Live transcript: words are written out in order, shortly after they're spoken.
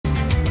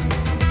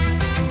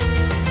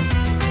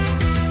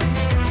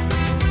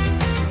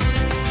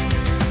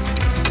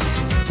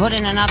Put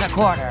in another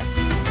quarter.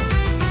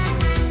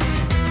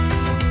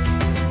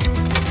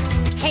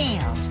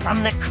 Tales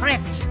from the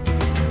Crypt.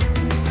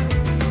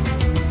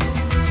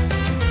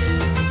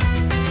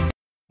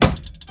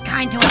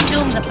 Kind to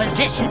assume the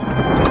position.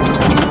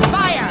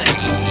 Fire!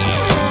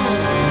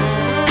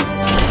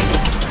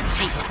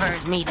 She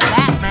prefers me to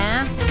that,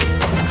 man.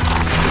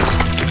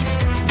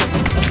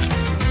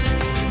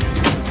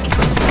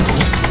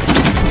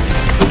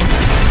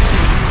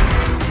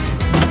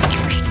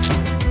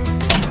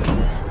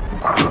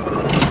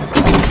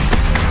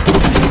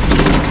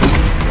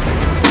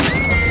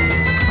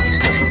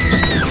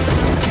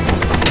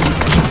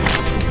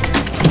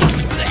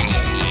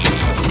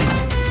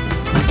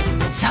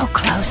 So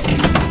close.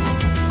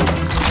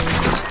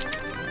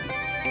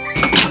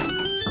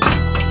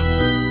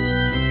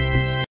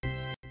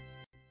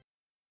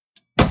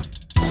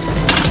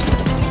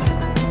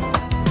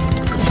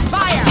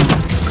 Fire!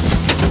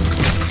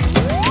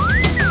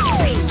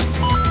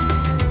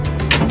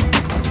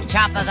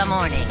 Chop of the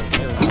morning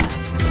to ya.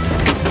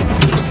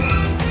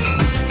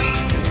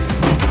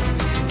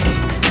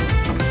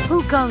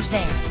 Who goes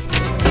there?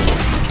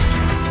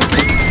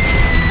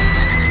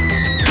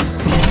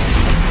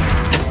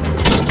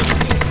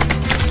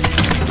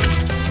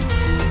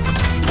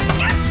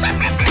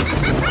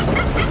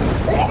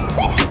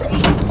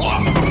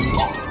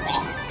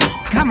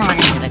 Come on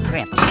into the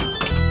crypt.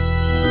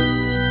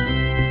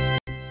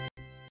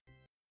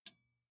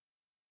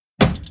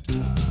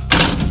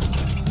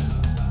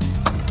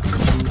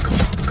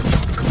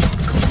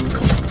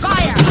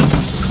 Fire!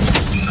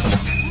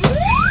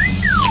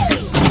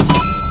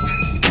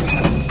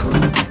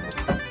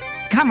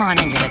 Come on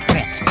into the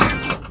crypt.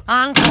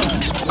 Encore.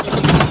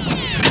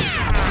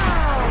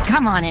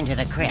 Come on into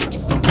the crypt.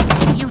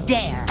 If you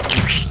dare.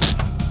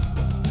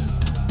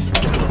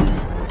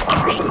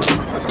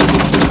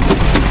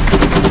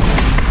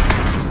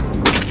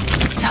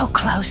 So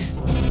close.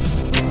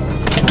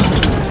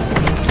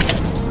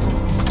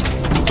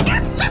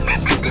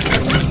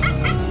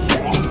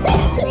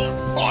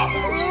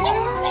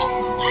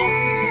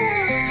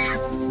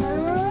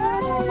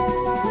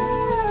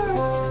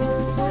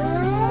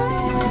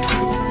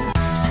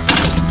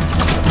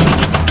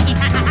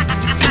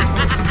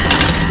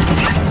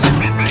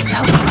 So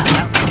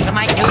close to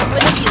my doom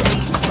with a view.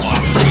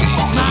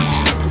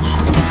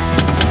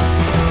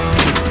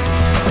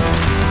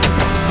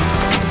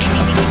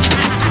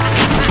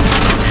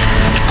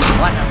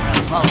 What a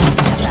revolting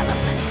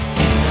development.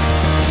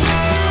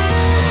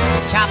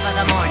 Chop of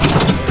the morning to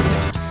you.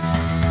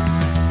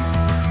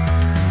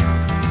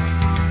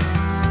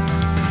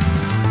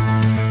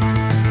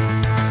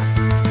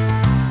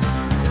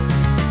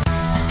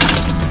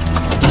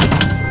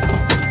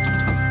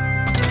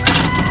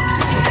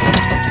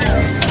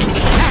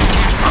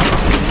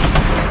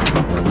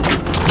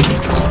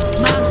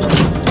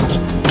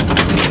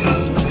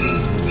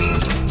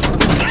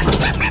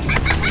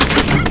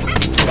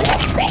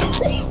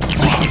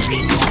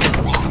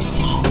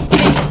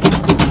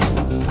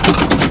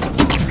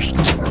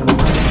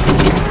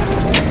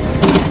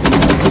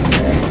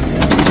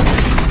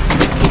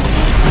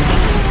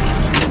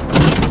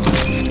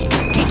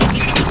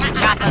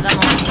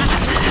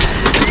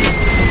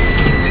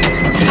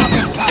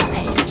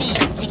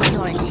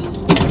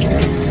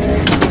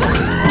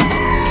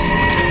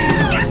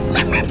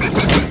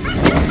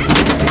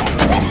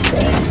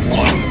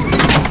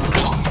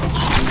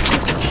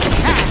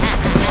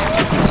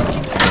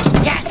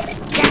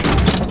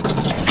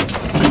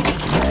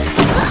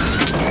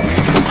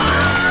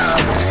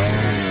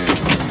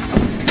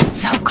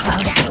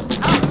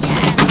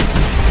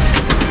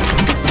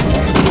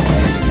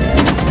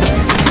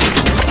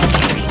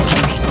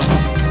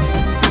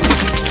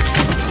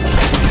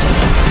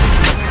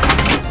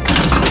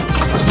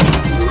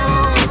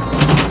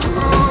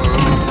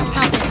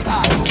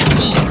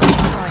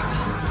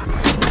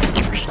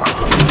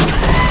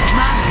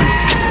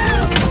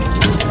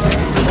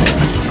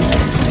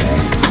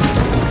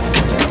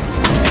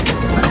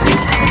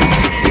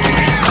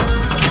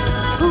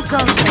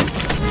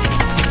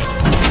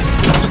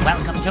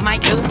 Welcome to my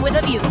tomb with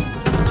a view.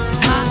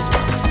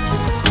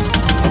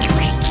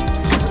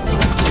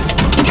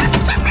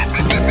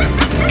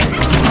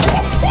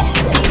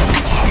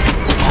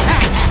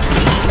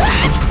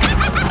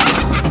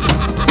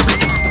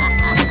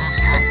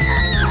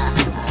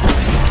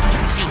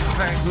 She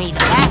prefers me to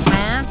that,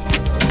 man.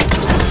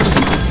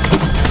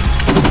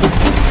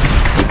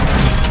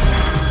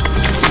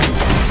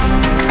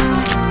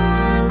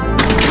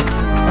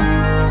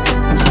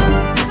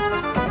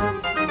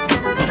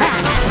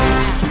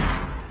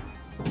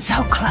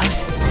 So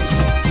close.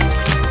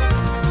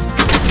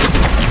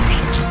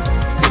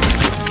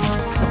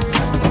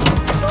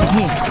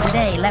 Here,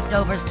 today,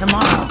 leftovers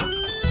tomorrow.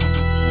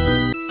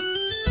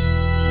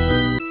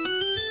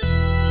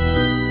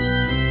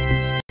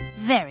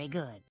 Very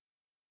good.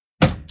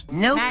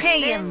 No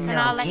paying, no and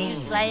I'll let you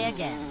slay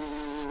again.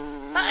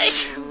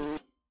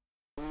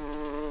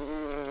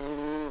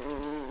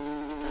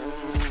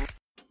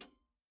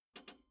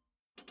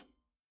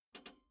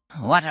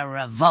 What a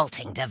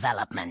revolting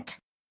development.